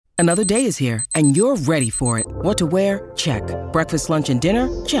Another day is here, and you're ready for it. What to wear? Check. Breakfast, lunch, and dinner?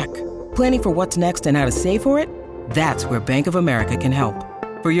 Check. Planning for what's next and how to save for it? That's where Bank of America can help.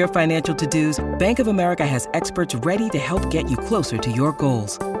 For your financial to-dos, Bank of America has experts ready to help get you closer to your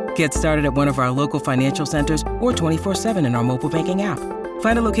goals. Get started at one of our local financial centers or 24/7 in our mobile banking app.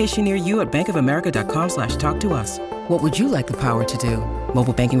 Find a location near you at bankofamerica.com/talktous. What would you like the power to do?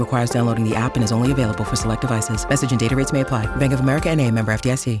 Mobile banking requires downloading the app and is only available for select devices. Message and data rates may apply. Bank of America N.A., member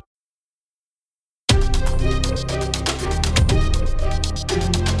FDIC.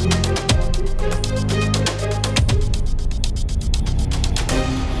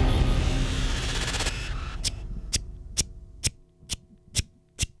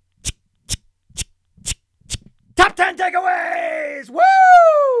 Top 10 takeaways!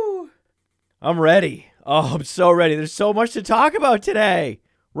 Woo! I'm ready. Oh, I'm so ready. There's so much to talk about today,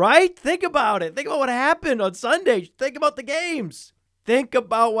 right? Think about it. Think about what happened on Sunday. Think about the games. Think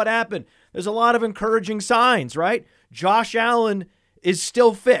about what happened. There's a lot of encouraging signs, right? Josh Allen is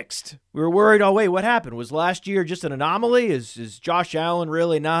still fixed. We were worried, oh, wait, what happened? Was last year just an anomaly? Is Josh Allen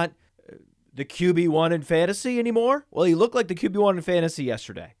really not the QB1 in fantasy anymore? Well, he looked like the QB1 in fantasy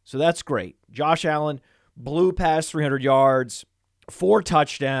yesterday, so that's great. Josh Allen blew past 300 yards, 4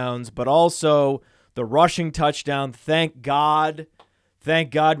 touchdowns, but also the rushing touchdown. Thank God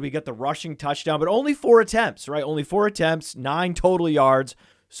we got the rushing touchdown, but only 4 attempts, right? Only 4 attempts, 9 total yards.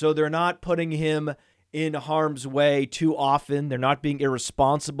 So they're not putting him in harm's way too often. They're not being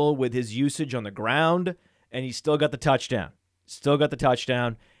irresponsible with his usage on the ground, and he still got the touchdown.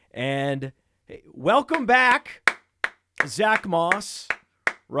 And hey, welcome back, Zach Moss,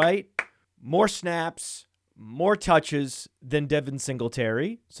 right? More snaps, more touches than Devin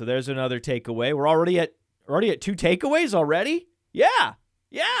Singletary. So there's another takeaway. We're already at 2 takeaways already? Yeah.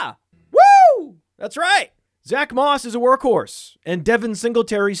 Woo! That's right. Zach Moss is a workhorse, and Devin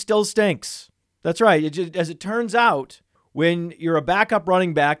Singletary still stinks. That's right. As it turns out, when you're a backup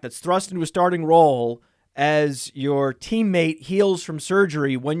running back that's thrust into a starting role as your teammate heals from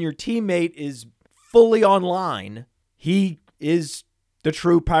surgery, when your teammate is fully online, he is the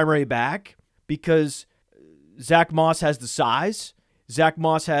true primary back because Zach Moss has the size. Zach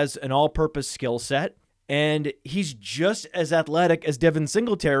Moss has an all-purpose skill set, and he's just as athletic as Devin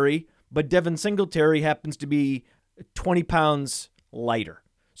Singletary, but Devin Singletary happens to be 20 pounds lighter.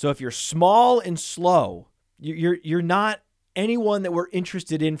 So if you're small and slow, you're not anyone that we're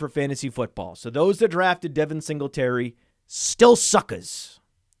interested in for fantasy football. So those that drafted Devin Singletary, still suckers.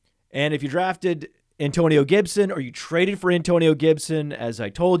 And if you drafted Antonio Gibson or you traded for Antonio Gibson, as I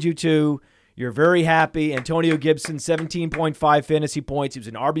told you to, you're very happy. Antonio Gibson, 17.5 fantasy points. He was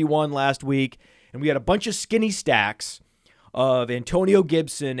an RB1 last week. And we had a bunch of skinny stacks of Antonio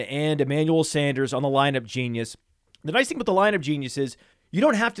Gibson and Emmanuel Sanders on the Lineup Genius. The nice thing about the Lineup Genius is you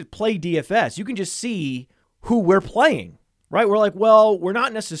don't have to play DFS. You can just see who we're playing, right? We're like, well, we're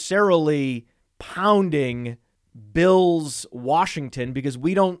not necessarily pounding Bills Washington because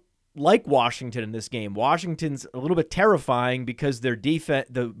we don't like Washington in this game. Washington's a little bit terrifying because their defense,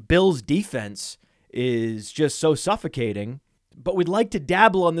 the Bills' defense, is just so suffocating. But we'd like to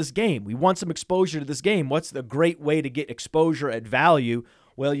dabble on this game. We want some exposure to this game. What's the great way to get exposure at value?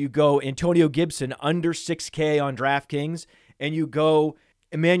 Well, you go Antonio Gibson under 6K on DraftKings, and you go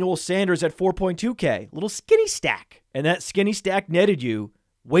Emmanuel Sanders at 4.2K. Little skinny stack. And that skinny stack netted you,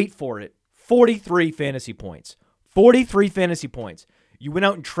 wait for it, 43 fantasy points. 43 fantasy points. You went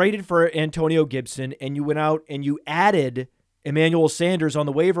out and traded for Antonio Gibson, and you went out and you added Emmanuel Sanders on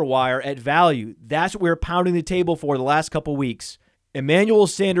the waiver wire at value. That's what we're pounding the table for the last couple weeks. Emmanuel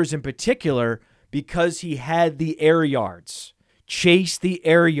Sanders in particular, because he had the air yards. Chase the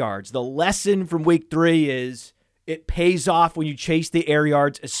air yards. The lesson from week 3 is it pays off when you chase the air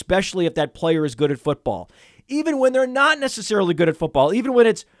yards, especially if that player is good at football. Even when they're not necessarily good at football, even when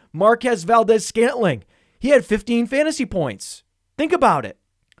it's Marquez Valdes-Scantling. He had 15 fantasy points. Think about it.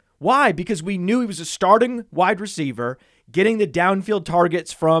 Why? Because we knew he was a starting wide receiver, getting the downfield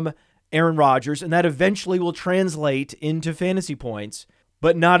targets from Aaron Rodgers, and that eventually will translate into fantasy points,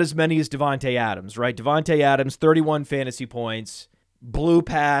 but not as many as Davante Adams, right? Davante Adams, 31 fantasy points, blew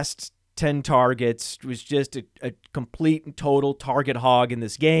past 10 targets, was just a complete and total target hog in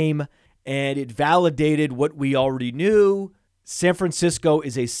this game, and it validated what we already knew. San Francisco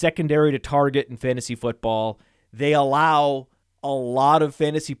is a secondary to target in fantasy football. They allow a lot of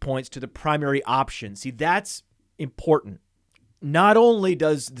fantasy points to the primary option. See, that's important. Not only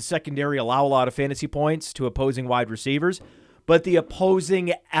does the secondary allow a lot of fantasy points to opposing wide receivers, but the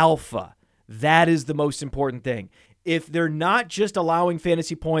opposing alpha. That is the most important thing. If they're not just allowing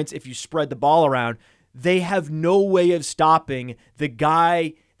fantasy points if you spread the ball around, they have no way of stopping the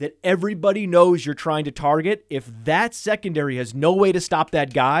guy that everybody knows you're trying to target, if that secondary has no way to stop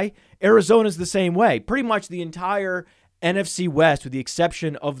that guy, Arizona's the same way. Pretty much the entire NFC West, with the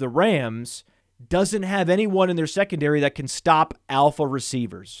exception of the Rams, doesn't have anyone in their secondary that can stop alpha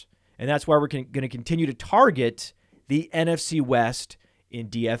receivers. And that's why we're going to continue to target the NFC West in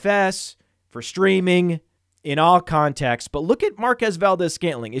DFS, for streaming, in all contexts. But look at Marquez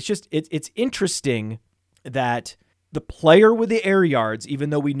Valdes-Scantling. It's interesting that the player with the air yards, even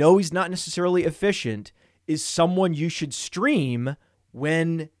though we know he's not necessarily efficient, is someone you should stream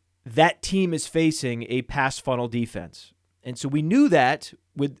when that team is facing a pass funnel defense. And so we knew that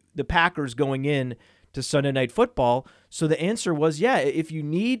with the Packers going in to Sunday Night Football. So the answer was, yeah, if you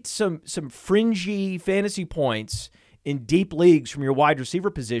need some fringy fantasy points in deep leagues from your wide receiver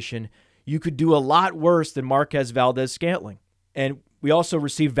position, you could do a lot worse than Marquez Valdes-Scantling. And we also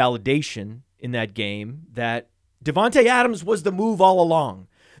received validation in that game that Davante Adams was the move all along.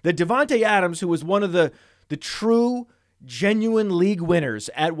 That Davante Adams, who was one of the true, genuine league winners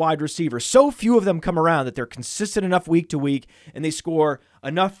at wide receiver, so few of them come around that they're consistent enough week to week and they score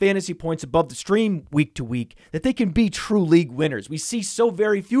enough fantasy points above the stream week to week that they can be true league winners. We see so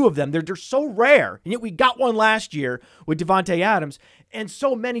very few of them. They're so rare. And yet we got one last year with Davante Adams, and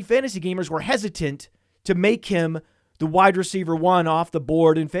so many fantasy gamers were hesitant to make him the wide receiver one off the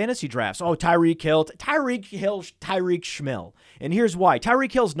board in fantasy drafts. Oh, Tyreek Hill, Tyreek Schmill. And here's why.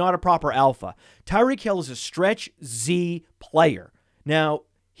 Tyreek Hill's not a proper alpha. Tyreek Hill is a stretch Z player. Now,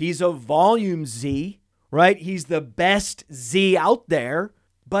 he's a volume Z, right? He's the best Z out there,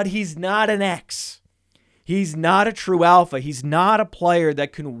 but he's not an X. He's not a true alpha. He's not a player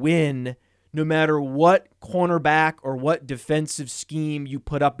that can win no matter what cornerback or what defensive scheme you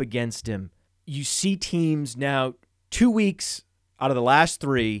put up against him. You see teams now, 2 weeks out of the last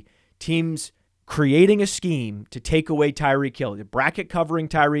 3, teams creating a scheme to take away Tyreek Hill. The bracket covering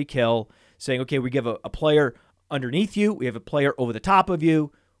Tyreek Hill, saying, okay, we give a player underneath you. We have a player over the top of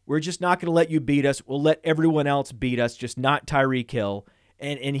you. We're just not going to let you beat us. We'll let everyone else beat us, just not Tyreek Hill.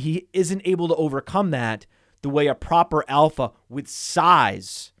 And he isn't able to overcome that the way a proper alpha with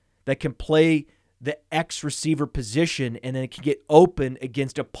size that can play the X receiver position and then can get open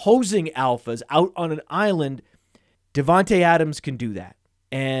against opposing alphas out on an island. Davante Adams can do that.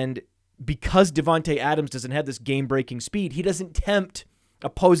 And because Davante Adams doesn't have this game-breaking speed, he doesn't tempt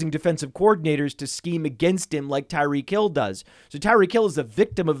opposing defensive coordinators to scheme against him like Tyreek Hill does. So Tyreek Hill is a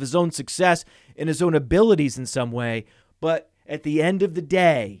victim of his own success and his own abilities in some way. But at the end of the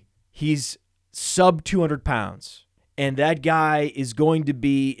day, he's sub 200 pounds. And that guy is going to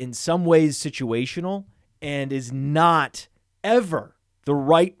be in some ways situational and is not ever the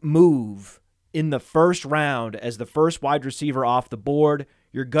right move in the first round as the first wide receiver off the board.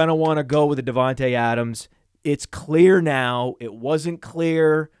 You're going to want to go with the Davante Adams. It's clear now. It wasn't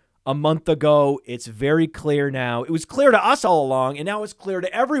clear a month ago. It's very clear now. It was clear to us all along, and now it's clear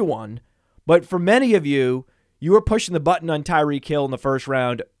to everyone. But for many of you, you were pushing the button on Tyreek Hill in the first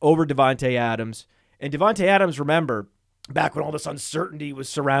round over Davante Adams. And Davante Adams, remember, back when all this uncertainty was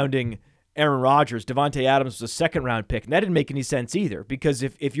surrounding Aaron Rodgers, Davante Adams was a second-round pick, and that didn't make any sense either, because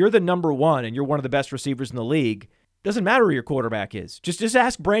if you're the number one and you're one of the best receivers in the league, it doesn't matter who your quarterback is. Just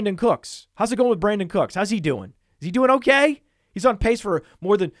ask Brandon Cooks. How's it going with Brandon Cooks? How's he doing? Is he doing okay? He's on pace for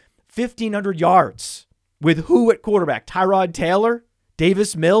more than 1,500 yards. With who at quarterback? Tyrod Taylor?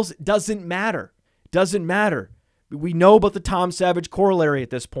 Davis Mills? It doesn't matter. It doesn't matter. We know about the Tom Savage corollary at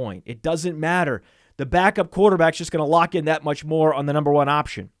this point. It doesn't matter. The backup quarterback's just going to lock in that much more on the number one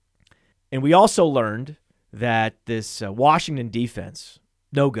option. And we also learned that this Washington defense,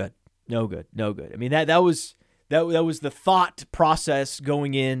 no good. I mean, that was the thought process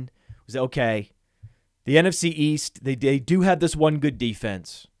going in. Was okay, the NFC East, they do have this one good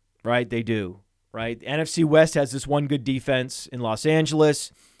defense, right? They do, right? The NFC West has this one good defense in Los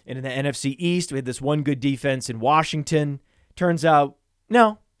Angeles, and in the NFC East, we had this one good defense in Washington. Turns out,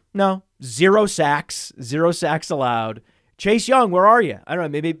 no, 0 sacks allowed. Chase Young, where are you? I don't know.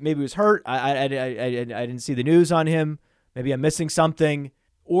 Maybe he was hurt. I didn't see the news on him. Maybe I'm missing something.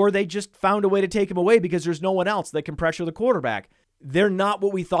 Or they just found a way to take him away because there's no one else that can pressure the quarterback. They're not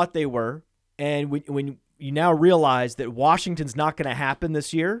what we thought they were. And when you now realize that Washington's not going to happen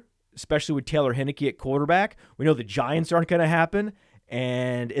this year, especially with Taylor Heinicke at quarterback, we know the Giants aren't going to happen,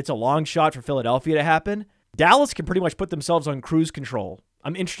 and it's a long shot for Philadelphia to happen. Dallas can pretty much put themselves on cruise control.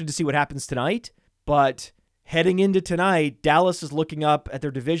 I'm interested to see what happens tonight, but heading into tonight, Dallas is looking up at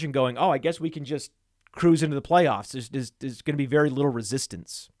their division going, I guess we can just cruise into the playoffs. There's going to be very little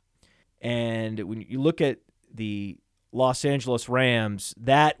resistance. And when you look at the Los Angeles Rams,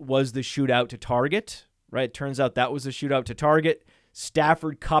 that was the shootout to target, right? It turns out that was the shootout to target.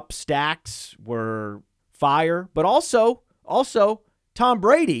 Stafford Cup stacks were fire, but also Tom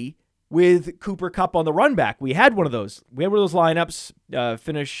Brady with Cooper Kupp on the run back. We had one of those. We had one of those lineups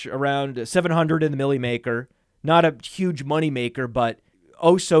finish around 700 in the Millie Maker. Not a huge money maker, but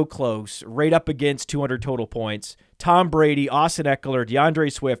oh so close, right up against 200 total points. Tom Brady, Austin Eckler,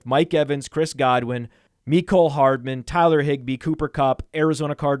 DeAndre Swift, Mike Evans, Chris Godwin, Mecole Hardman, Tyler Higbee, Cooper Kupp,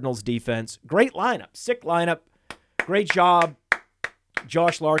 Arizona Cardinals defense. Great lineup, sick lineup. Great job.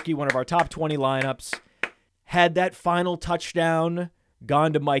 Josh Larkey, one of our top 20 lineups. Had that final touchdown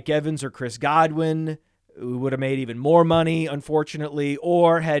gone to Mike Evans or Chris Godwin, we would have made even more money, unfortunately.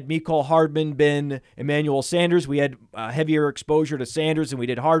 Or had Mecole Hardman been Emmanuel Sanders, we had heavier exposure to Sanders than we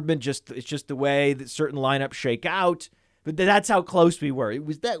did Hardman. It's just the way that certain lineups shake out. But that's how close we were. We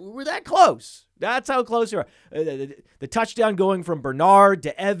were that close. That's how close we were. The touchdown going from Bernard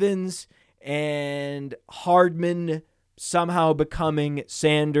to Evans and Hardman somehow becoming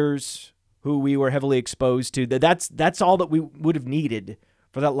Sanders, who we were heavily exposed to. That's all that we would have needed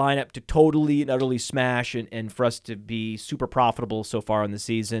for that lineup to totally and utterly smash and for us to be super profitable so far in the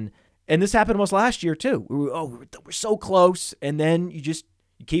season. And this happened almost last year too. We're so close, and then you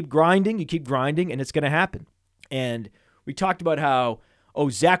keep grinding, and it's going to happen. And we talked about how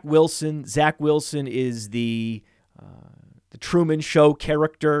Zach Wilson is the Truman Show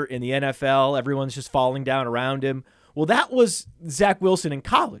character in the NFL. Everyone's just falling down around him. Well, that was Zach Wilson in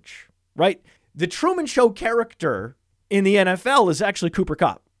college, right? The Truman Show character in the NFL is actually Cooper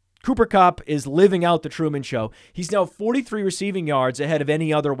Kupp. Cooper Kupp is living out the Truman Show. He's now 43 receiving yards ahead of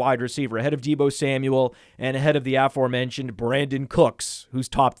any other wide receiver, ahead of Deebo Samuel and ahead of the aforementioned Brandon Cooks, who's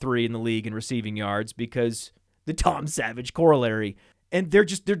top 3 in the league in receiving yards because the Tom Savage corollary. And they're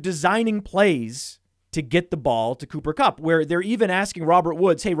designing plays to get the ball to Cooper Kupp, where they're even asking Robert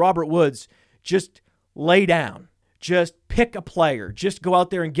Woods, hey, Robert Woods, just lay down. Just pick a player. Just go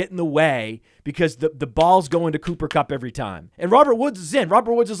out there and get in the way because the ball's going to Cooper Kupp every time. And Robert Woods is in.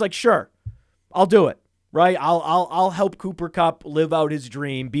 Robert Woods is like, sure, I'll do it. Right? I'll help Cooper Kupp live out his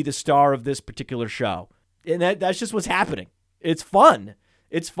dream, be the star of this particular show. And that's just what's happening. It's fun.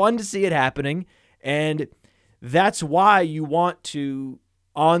 It's fun to see it happening. And that's why you want to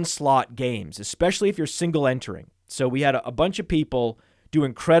onslaught games, especially if you're single entering. So we had a bunch of people do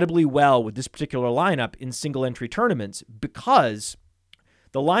incredibly well with this particular lineup in single entry tournaments because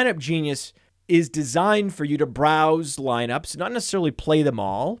the Lineup Genius is designed for you to browse lineups, not necessarily play them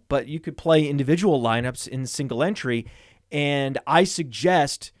all, but you could play individual lineups in single entry. And I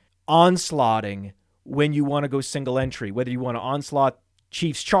suggest onslaughting when you want to go single entry, whether you want to onslaught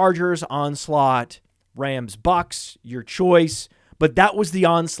Chiefs Chargers, onslaught Rams Bucks, your choice. But that was the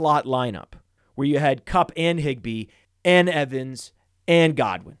onslaught lineup where you had Kupp and Higbee and Evans and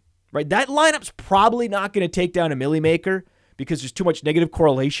Godwin, right? That lineup's probably not going to take down a Millie Maker because there's too much negative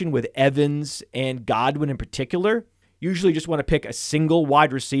correlation with Evans and Godwin in particular. Usually just want to pick a single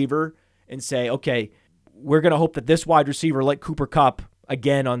wide receiver and say, okay, we're going to hope that this wide receiver, like Cooper Kupp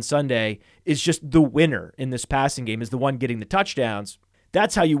again on Sunday, is just the winner in this passing game, is the one getting the touchdowns.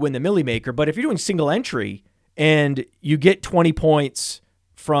 That's how you win the Millie Maker. But if you're doing single entry and you get 20 points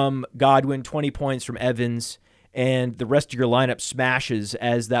from Godwin, 20 points from Evans, and the rest of your lineup smashes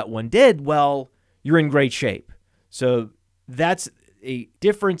as that one did, well, you're in great shape. So that's a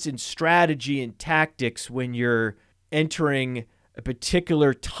difference in strategy and tactics when you're entering a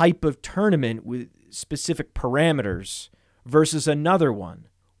particular type of tournament with specific parameters versus another one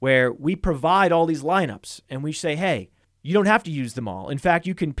where we provide all these lineups and we say, hey, you don't have to use them all. In fact,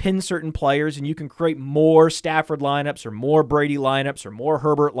 you can pin certain players and you can create more Stafford lineups or more Brady lineups or more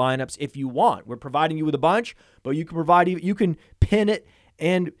Herbert lineups if you want. We're providing you with a bunch, but you can pin it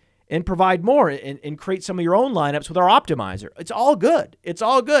and provide more and create some of your own lineups with our optimizer. It's all good. It's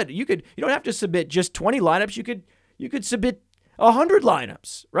all good. You don't have to submit just 20 lineups. You could submit 100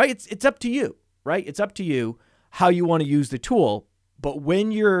 lineups, right? It's up to you, right? It's up to you how you want to use the tool. But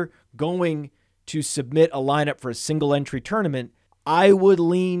when you're going to submit a lineup for a single entry tournament, I would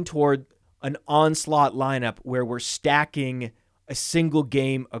lean toward an onslaught lineup where we're stacking a single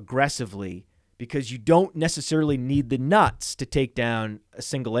game aggressively because you don't necessarily need the nuts to take down a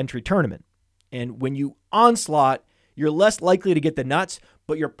single entry tournament. And when you onslaught, you're less likely to get the nuts,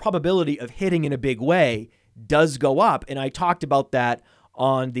 but your probability of hitting in a big way does go up. And I talked about that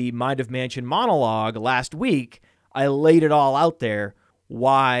on the Mind of Mansion monologue last week. I laid it all out there,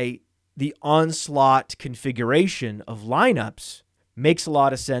 why the onslaught configuration of lineups makes a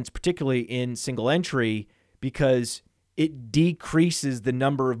lot of sense, particularly in single entry, because it decreases the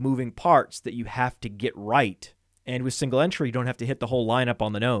number of moving parts that you have to get right. And with single entry, you don't have to hit the whole lineup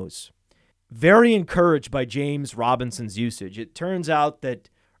on the nose. very encouraged by James Robinson's usage. It turns out that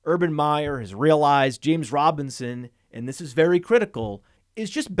Urban Meyer has realized James Robinson, and this is very critical, is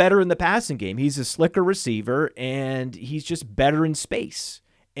just better in the passing game. He's a slicker receiver, and he's just better in space.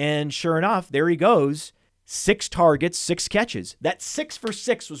 And sure enough, there he goes. 6 targets, 6 catches. That 6 for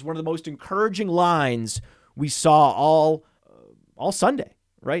 6 was one of the most encouraging lines we saw all Sunday,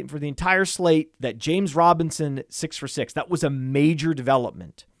 right? For the entire slate, that James Robinson 6 for 6. That was a major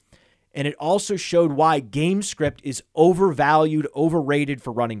development. And it also showed why game script is overvalued, overrated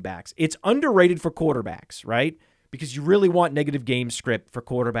for running backs. It's underrated for quarterbacks, right? Because you really want negative game script for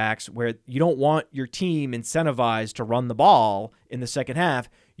quarterbacks where you don't want your team incentivized to run the ball in the second half.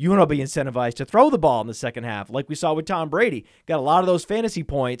 You want to be incentivized to throw the ball in the second half, like we saw with Tom Brady. Got a lot of those fantasy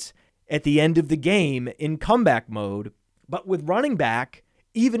points at the end of the game in comeback mode. But with running back,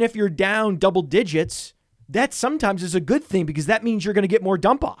 even if you're down double digits, that sometimes is a good thing because that means you're going to get more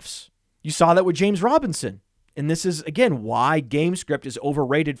dump-offs. You saw that with James Robinson. And this is, again, why game script is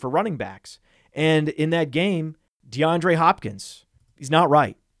overrated for running backs. And in that game, DeAndre Hopkins, he's not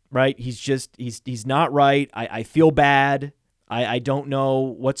right? He's not right. I feel bad. I don't know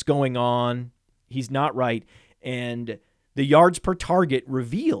what's going on. He's not right. And the yards per target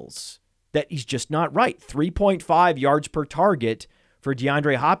reveals that he's just not right. 3.5 yards per target for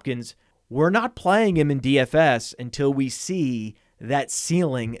DeAndre Hopkins. We're not playing him in DFS until we see that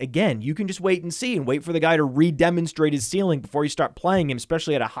ceiling again. You can just wait and see and wait for the guy to re-demonstrate his ceiling before you start playing him,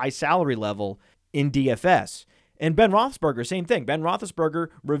 especially at a high salary level in DFS. And Ben Roethlisberger, same thing. Ben Roethlisberger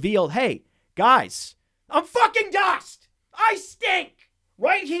revealed, hey, guys, I'm fucking dust. I stink.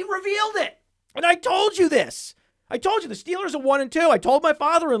 Right? He revealed it. And I told you this. I told you the Steelers are 1-2. I told my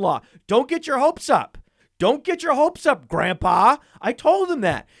father-in-law, don't get your hopes up. Don't get your hopes up, Grandpa. I told him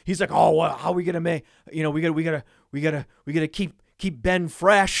that. He's like, oh, well, how are we gonna make? You know, we gotta keep Ben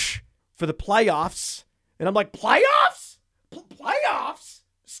fresh for the playoffs. And I'm like, playoffs? Playoffs?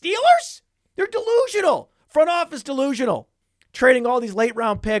 Steelers? They're delusional. Front office delusional. Trading all these late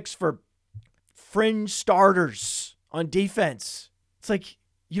round picks for fringe starters on defense. It's like,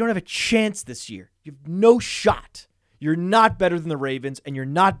 you don't have a chance this year. You have no shot. You're not better than the Ravens, and you're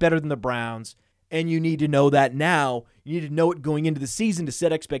not better than the Browns, and you need to know that now. You need to know it going into the season to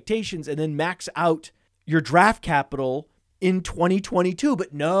set expectations and then max out your draft capital in 2022.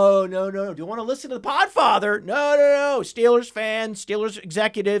 But no. Don't want to listen to the Podfather. No. Steelers fans, Steelers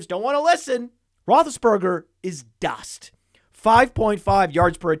executives don't want to listen. Roethlisberger is dust. 5.5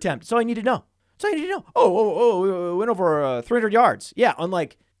 yards per attempt. That's all I need to know. Oh, we went over 300 yards. Yeah, on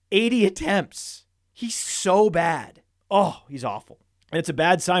like 80 attempts. He's so bad. Oh, he's awful. And it's a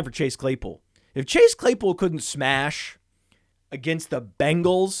bad sign for Chase Claypool. If Chase Claypool couldn't smash against the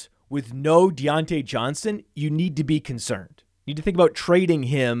Bengals with no Deontay Johnson, you need to be concerned. You need to think about trading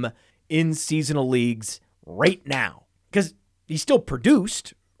him in seasonal leagues right now. Because he still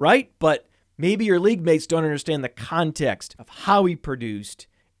produced, right? But maybe your league mates don't understand the context of how he produced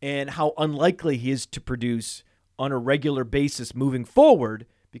and how unlikely he is to produce on a regular basis moving forward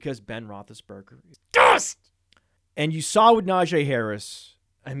because Ben Roethlisberger is dust. And you saw with Najee Harris,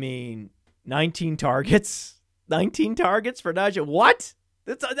 19 targets for Najee. What?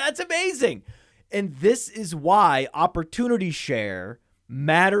 That's amazing. And this is why opportunity share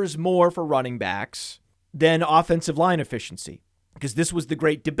matters more for running backs than offensive line efficiency. Because this was the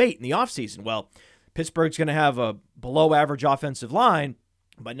great debate in the offseason. Well, Pittsburgh's going to have a below average offensive line,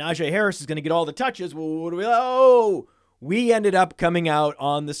 but Najee Harris is going to get all the touches. We ended up coming out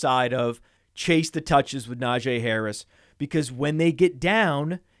on the side of chase the touches with Najee Harris because when they get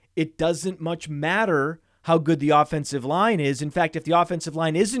down, it doesn't much matter how good the offensive line is. In fact, if the offensive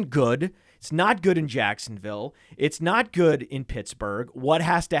line isn't good, it's not good in Jacksonville, it's not good in Pittsburgh, what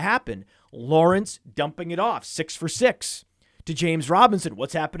has to happen? Lawrence dumping it off, 6 for 6 to James Robinson.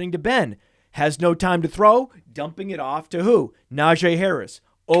 What's happening to Ben? Has no time to throw, dumping it off to who? Najee Harris.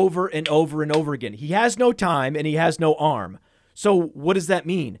 Over and over and over again. He has no time and he has no arm. So what does that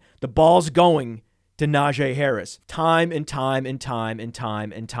mean? The ball's going to Najee Harris time and time and time and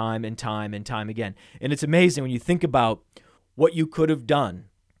time and time and time and time again. And it's amazing when you think about what you could have done.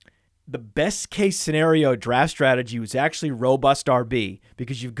 The best case scenario draft strategy was actually robust RB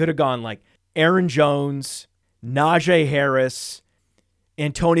because you could have gone like Aaron Jones, Najee Harris,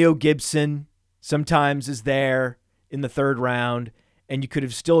 Antonio Gibson sometimes is there in the 3rd round. And you could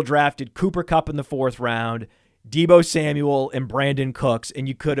have still drafted Cooper Kupp in the 4th round, Deebo Samuel and Brandon Cooks, and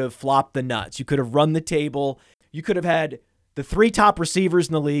you could have flopped the nuts. You could have run the table. You could have had the 3 top receivers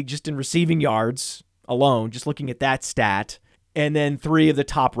in the league just in receiving yards alone, just looking at that stat, and then 3 of the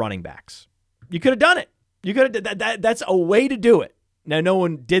top running backs. You could have done it. You could have. That's a way to do it. Now, no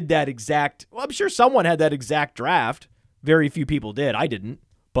one did that exact. Well, I'm sure someone had that exact draft. Very few people did. I didn't.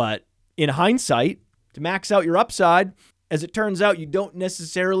 But in hindsight, to max out your upside, as it turns out, you don't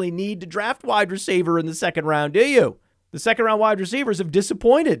necessarily need to draft wide receiver in the second round, do you? The second round wide receivers have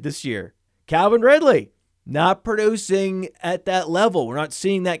disappointed this year. Calvin Ridley, not producing at that level. We're not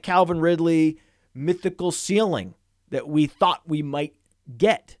seeing that Calvin Ridley mythical ceiling that we thought we might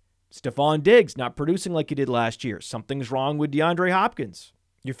get. Stephon Diggs, not producing like he did last year. Something's wrong with DeAndre Hopkins.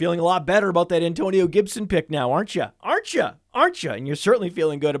 You're feeling a lot better about that Antonio Gibson pick now, aren't you? Aren't you? And you're certainly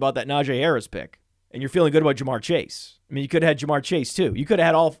feeling good about that Najee Harris pick. And you're feeling good about Jamar Chase. I mean, you could have had Jamar Chase too. You could have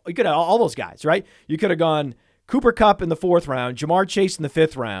had all those guys, right? You could have gone Cooper Kupp in the 4th round, Jamar Chase in the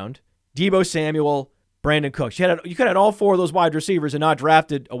 5th round, Deebo Samuel, Brandon Cooks. You could have had all 4 of those wide receivers and not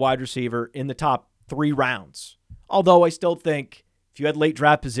drafted a wide receiver in the top 3 rounds. Although I still think if you had late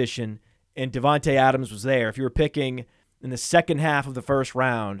draft position and Devontae Adams was there, if you were picking in the second half of the first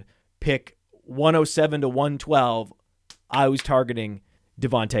round, pick 107 to 112, I was targeting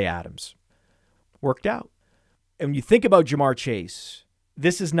Devontae Adams. Worked out. And when you think about Jamar Chase,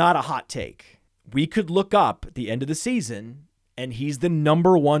 this is not a hot take. We could look up at the end of the season, and he's the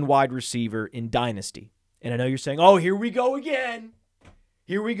number 1 wide receiver in Dynasty. And I know you're saying, oh, here we go again.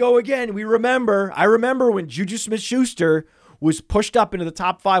 Here we go again. I remember when Juju Smith-Schuster was pushed up into the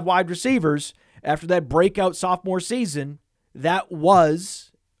top 5 wide receivers after that breakout sophomore season. That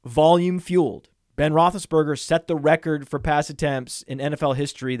was volume fueled. Ben Roethlisberger set the record for pass attempts in NFL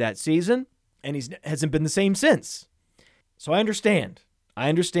history that season, and he hasn't been the same since. So I understand.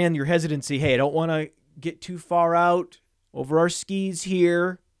 Your hesitancy. Hey, I don't want to get too far out over our skis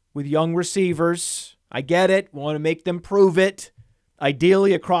here with young receivers. I get it. Want to make them prove it,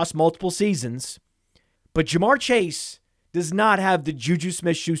 ideally across multiple seasons. But Jamar Chase does not have the Juju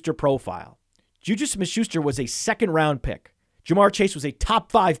Smith-Schuster profile. Juju Smith-Schuster was a 2nd-round pick. Jamar Chase was a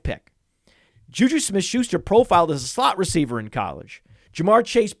top 5 pick. Juju Smith-Schuster profiled as a slot receiver in college. Jamar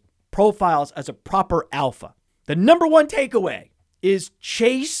Chase profiles as a proper alpha. The number 1 takeaway is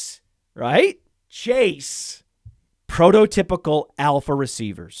Chase, right? Chase, prototypical alpha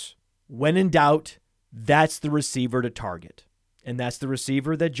receivers. When in doubt, that's the receiver to target. And that's the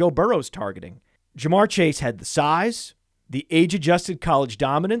receiver that Joe Burrow's targeting. Jamar Chase had the size, the age-adjusted college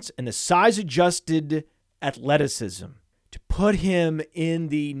dominance, and the size-adjusted athleticism to put him in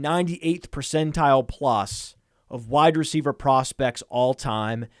the 98th percentile plus of wide receiver prospects all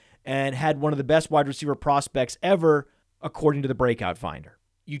time, and had one of the best wide receiver prospects ever, according to the Breakout Finder.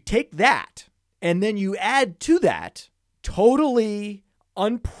 You take that, and then you add to that totally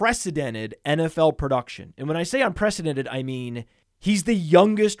unprecedented NFL production. And when I say unprecedented, I mean he's the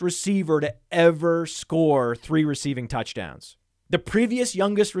youngest receiver to ever score 3 receiving touchdowns. The previous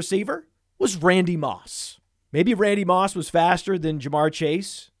youngest receiver was Randy Moss. Maybe Randy Moss was faster than Jamar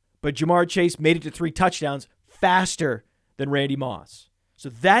Chase, but Jamar Chase made it to 3 touchdowns faster than Randy Moss. So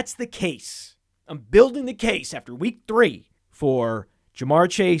that's the case. I'm building the case after week 3 for Jamar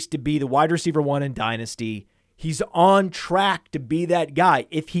Chase to be the wide receiver 1 in Dynasty. He's on track to be that guy.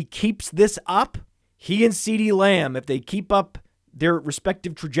 If he keeps this up, he and CeeDee Lamb, if they keep up their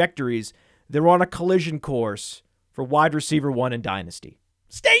respective trajectories, they're on a collision course for wide receiver 1 in Dynasty.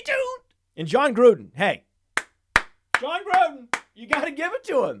 Stay tuned. And John Gruden, hey, John Gruden, you got to give it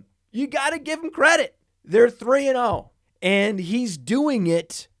to him. You got to give him credit. They're 3-0, and he's doing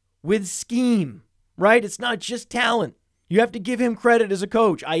it with scheme, right? It's not just talent. You have to give him credit as a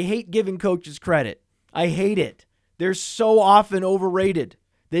coach. I hate giving coaches credit. I hate it. They're so often overrated.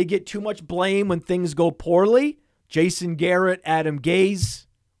 They get too much blame when things go poorly. Jason Garrett, Adam Gase,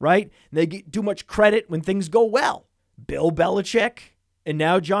 right? And they get too much credit when things go well. Bill Belichick, and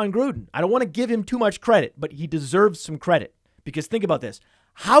now John Gruden. I don't want to give him too much credit, but he deserves some credit. Because think about this.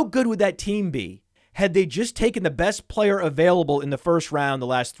 How good would that team be had they just taken the best player available in the first round the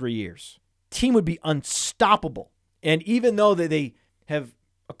last 3 years? Team would be unstoppable. And even though they have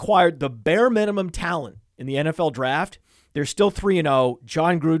acquired the bare minimum talent in the NFL draft, they're still 3-0.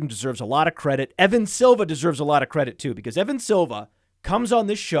 John Gruden deserves a lot of credit. Evan Silva deserves a lot of credit too, because Evan Silva comes on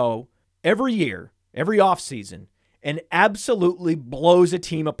this show every year, every offseason, and absolutely blows a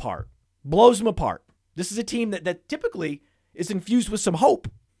team apart. Blows them apart. This is a team that typically is infused with some hope.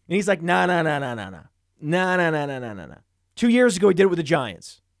 And he's like, nah. 2 years ago, he did it with the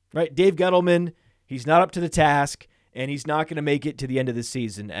Giants, right? Dave Gettleman, he's not up to the task, and he's not going to make it to the end of the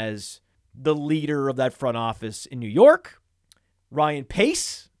season as the leader of that front office in New York. Ryan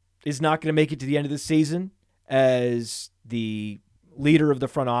Pace is not going to make it to the end of the season as the leader of the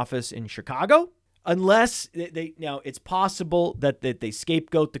front office in Chicago. Unless now it's possible that they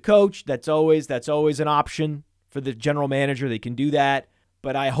scapegoat the coach. That's always an option for the general manager. They can do that,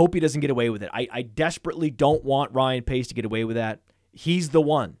 but I hope he doesn't get away with it. I desperately don't want Ryan Pace to get away with that. He's the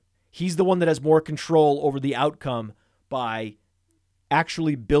one. He's the one that has more control over the outcome by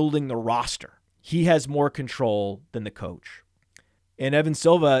actually building the roster. He has more control than the coach. And Evan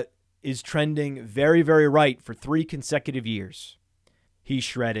Silva is trending very, very right for 3 consecutive years. He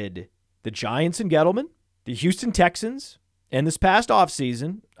shredded the Giants and Gettleman, the Houston Texans, and this past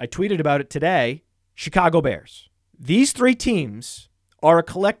offseason, I tweeted about it today, Chicago Bears. These 3 teams are a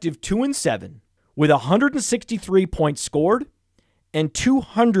collective 2-7 with 163 points scored and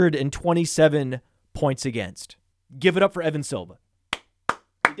 227 points against. Give it up for Evan Silva.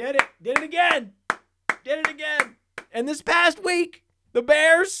 He did it. Did it again. Did it again. And this past week, the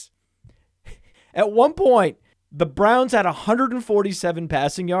Bears, at one point, the Browns had 147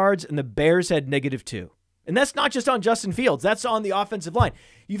 passing yards and the Bears had -2. And that's not just on Justin Fields. That's on the offensive line.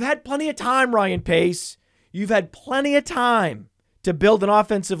 You've had plenty of time, Ryan Pace. You've had plenty of time to build an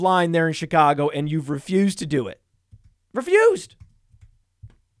offensive line there in Chicago, and you've refused to do it. Refused.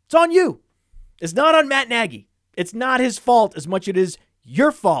 It's on you. It's not on Matt Nagy. It's not his fault as much as it is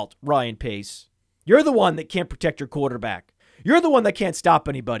your fault, Ryan Pace. You're the one that can't protect your quarterback. You're the one that can't stop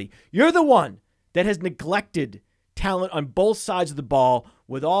anybody. You're the one that has neglected talent on both sides of the ball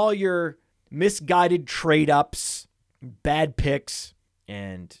with all your misguided trade-ups, bad picks,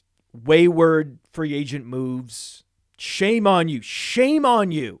 and wayward free agent moves. Shame on you. Shame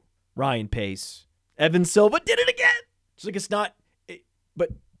on you, Ryan Pace. Evan Silva did it again. It's like it's not...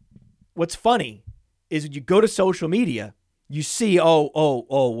 But what's funny is when you go to social media, you see,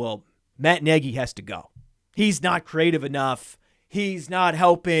 well, Matt Nagy has to go. He's not creative enough. He's not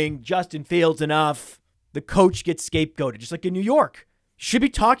helping Justin Fields enough. The coach gets scapegoated, just like in New York. Should be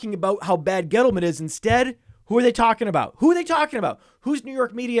talking about how bad Gettleman is. Instead, who are they talking about? Who are they talking about? Who's New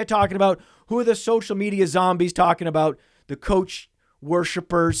York media talking about? Who are the social media zombies talking about? The coach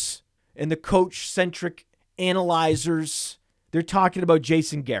worshipers and the coach-centric analyzers. They're talking about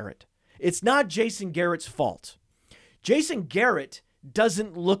Jason Garrett. It's not Jason Garrett's fault. Jason Garrett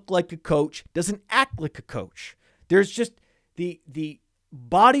doesn't look like a coach, doesn't act like a coach. There's just the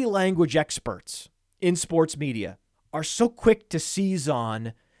body language experts in sports media are so quick to seize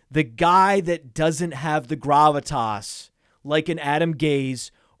on the guy that doesn't have the gravitas like an Adam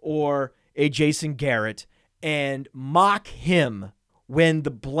Gase or a Jason Garrett and mock him when the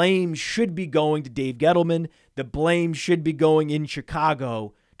blame should be going to Dave Gettleman. The blame should be going in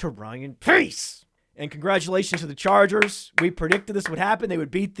Chicago to Ryan Pace. And congratulations to the Chargers. We predicted this would happen. They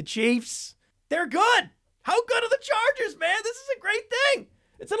would beat the Chiefs. They're good. How good are the Chargers, man? This is a great thing.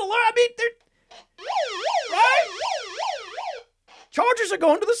 It's an alert. I mean, they're... Right? Chargers are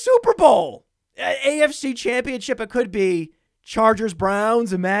going to the Super Bowl. AFC Championship, it could be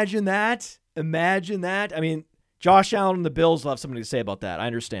Chargers-Browns. Imagine that. Imagine that. I mean, Josh Allen and the Bills will have something to say about that. I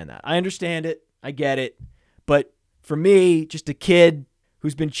understand that. I understand it. I get it. But for me, just a kid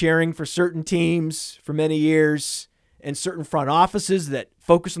who's been cheering for certain teams for many years and certain front offices that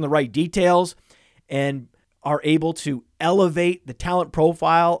focus on the right details and are able to elevate the talent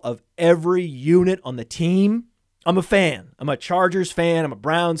profile of every unit on the team. I'm a fan. I'm a Chargers fan. I'm a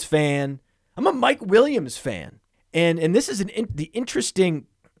Browns fan. I'm a Mike Williams fan. And this is the interesting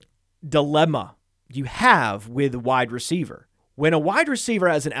dilemma you have with a wide receiver. When a wide receiver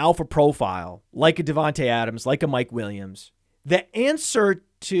has an alpha profile, like a Davante Adams, like a Mike Williams, the answer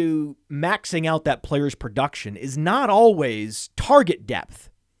to maxing out that player's production is not always target depth.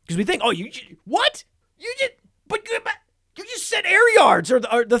 Because we think, what? You just said air yards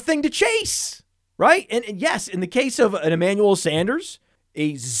are the thing to chase, right? And yes, in the case of an Emmanuel Sanders,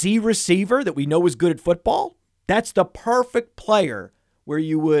 a Z receiver that we know is good at football, that's the perfect player where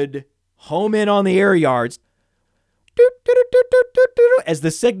you would home in on the air yards as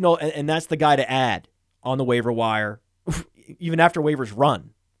the signal, and that's the guy to add on the waiver wire, even after waivers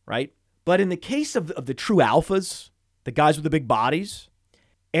run, right? But in the case of the true alphas, the guys with the big bodies,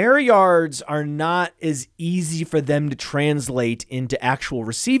 air yards are not as easy for them to translate into actual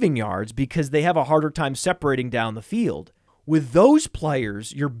receiving yards because they have a harder time separating down the field. With those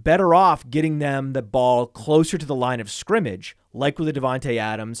players, you're better off getting them the ball closer to the line of scrimmage, like with the Davante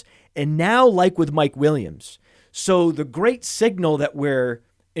Adams, and now like with Mike Williams. So the great signal that we're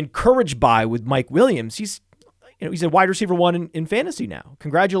encouraged by with Mike Williams, he's a wide receiver 1 in fantasy now.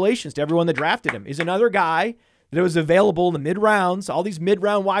 Congratulations to everyone that drafted him. He's another guy that was available in the mid-rounds. All these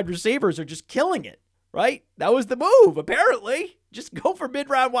mid-round wide receivers are just killing it, right? That was the move, apparently. Just go for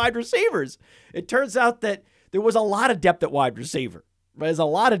mid-round wide receivers. It turns out that there was a lot of depth at wide receiver. There's a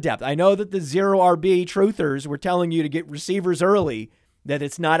lot of depth. I know that the zero RB truthers were telling you to get receivers early, that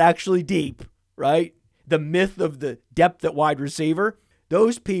it's not actually deep, right? the myth of the depth at wide receiver,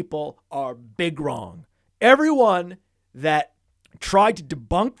 those people are big wrong. Everyone that tried to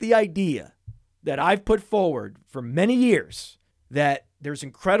debunk the idea that I've put forward for many years that there's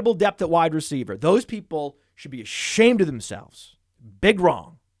incredible depth at wide receiver, those people should be ashamed of themselves. Big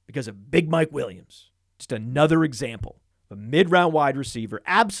wrong because of Big Mike Williams. Just another example of a mid-round wide receiver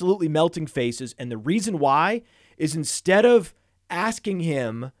absolutely melting faces. And the reason why is instead of asking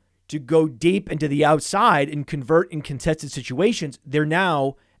him to go deep into the outside and convert in contested situations, they're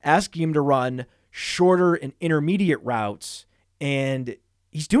now asking him to run shorter and intermediate routes. And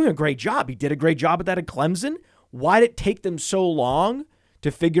he's doing a great job. He did a great job at that at Clemson. Why did it take them so long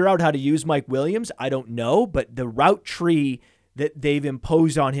to figure out how to use Mike Williams? I don't know, but the route tree that they've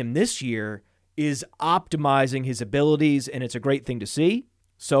imposed on him this year is optimizing his abilities, and it's a great thing to see.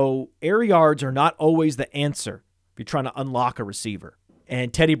 So air yards are not always the answer if you're trying to unlock a receiver.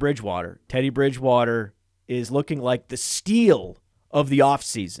 And Teddy Bridgewater is looking like the steal of the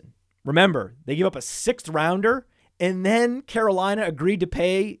offseason. Remember, they gave up a 6th rounder, and then Carolina agreed to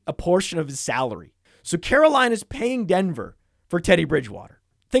pay a portion of his salary. So Carolina's paying Denver for Teddy Bridgewater.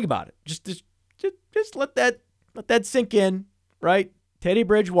 Think about it. Just let that sink in, right? Teddy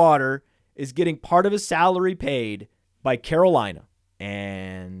Bridgewater is getting part of his salary paid by Carolina,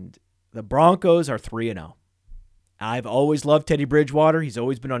 and the Broncos are 3-0. I've always loved Teddy Bridgewater. He's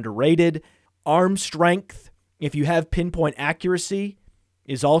always been underrated. Arm strength, if you have pinpoint accuracy,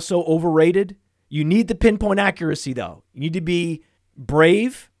 is also overrated. You need the pinpoint accuracy, though. You need to be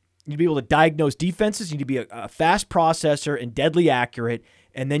brave. You need to be able to diagnose defenses. You need to be a fast processor and deadly accurate,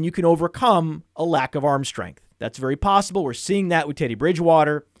 and then you can overcome a lack of arm strength. That's very possible. We're seeing that with Teddy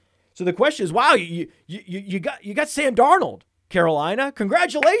Bridgewater. So the question is, wow, you got Sam Darnold, Carolina.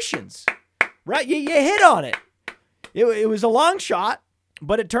 Congratulations, right? You hit on it. It was a long shot,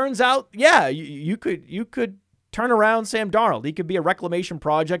 but it turns out, yeah, you could turn around Sam Darnold. He could be a reclamation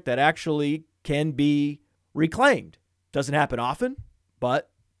project that actually can be reclaimed. Doesn't happen often, but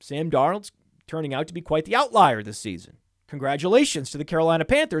Sam Darnold's turning out to be quite the outlier this season. Congratulations to the Carolina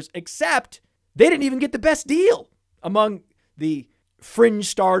Panthers, except they didn't even get the best deal among the fringe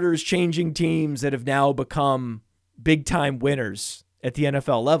starters changing teams that have now become big-time winners at the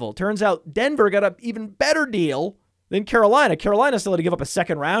NFL level. Turns out Denver got an even better deal than Carolina. Carolina still had to give up a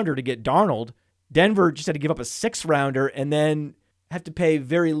 2nd rounder to get Darnold. Denver just had to give up a 6th rounder and then have to pay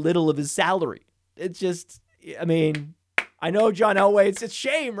very little of his salary. It's just, I mean, I know John Elway, it's a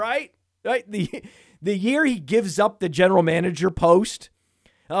shame, right? Right? The year he gives up the general manager post,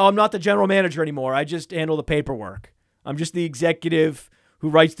 oh, I'm not the general manager anymore. I just handle the paperwork. I'm just the executive who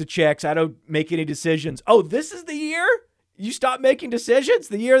writes the checks. I don't make any decisions. Oh, this is the year you stop making decisions?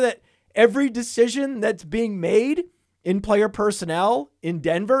 The year that every decision that's being made in player personnel in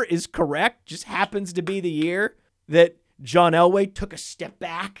Denver is correct, just happens to be the year that John Elway took a step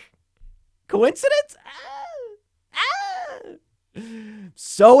back. Coincidence?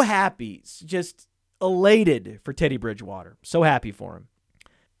 So happy, just elated for Teddy Bridgewater. So happy for him.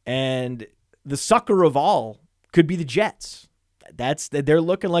 And the sucker of all could be the Jets. They're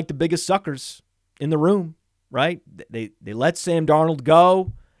looking like the biggest suckers in the room, right? They let Sam Darnold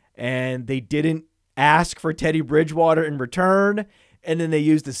go, and they didn't ask for Teddy Bridgewater in return, and then they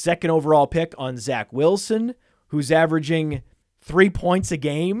used the 2nd overall pick on Zach Wilson, who's averaging 3 points a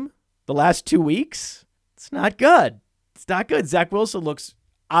game the last 2 weeks. It's not good. It's not good. Zach Wilson looks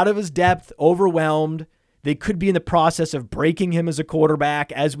out of his depth, overwhelmed. They could be in the process of breaking him as a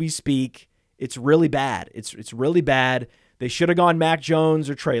quarterback as we speak. It's really bad. It's really bad. They should have gone Mac Jones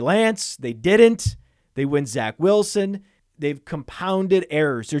or Trey Lance. They didn't. They went Zach Wilson. They've compounded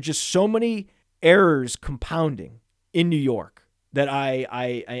errors. There's just so many errors compounding in New York that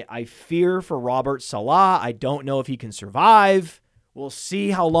I fear for Robert Saleh. I don't know if he can survive. We'll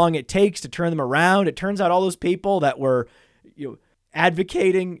see how long it takes to turn them around. It turns out all those people that were,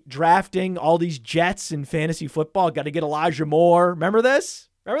 advocating, drafting all these Jets in fantasy football, got to get Elijah Moore. Remember this?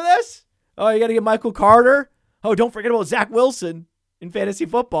 Oh, you got to get Michael Carter. Oh, don't forget about Zach Wilson in fantasy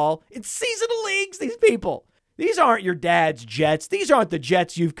football. It's seasonal leagues, these people. These aren't your dad's Jets. These aren't the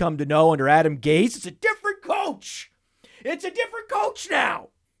Jets you've come to know under Adam Gase. It's a different coach. It's a different coach now.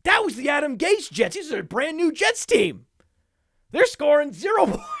 That was the Adam Gase Jets. These are a brand new Jets team. They're scoring 0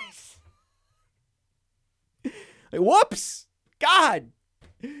 points. Whoops. God.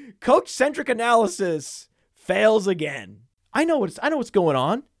 Coach-centric analysis fails again. I know what's going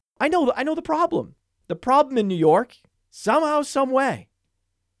on. I know the problem. The problem in New York, somehow, some way,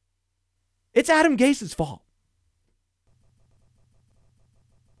 it's Adam Gase's fault.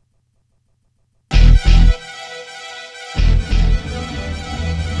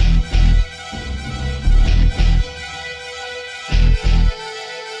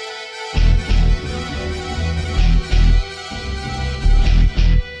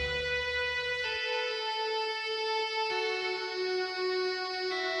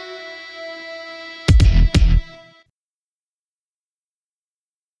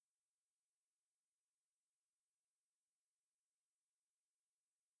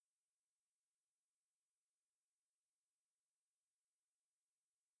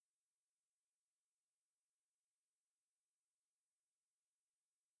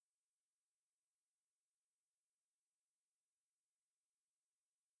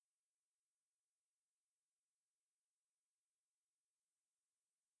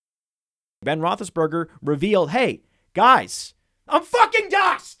 Ben Roethlisberger revealed, hey, guys, I'm fucking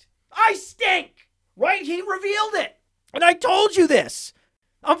dust. I stink. Right? He revealed it. And I told you this.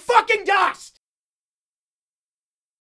 I'm fucking dust.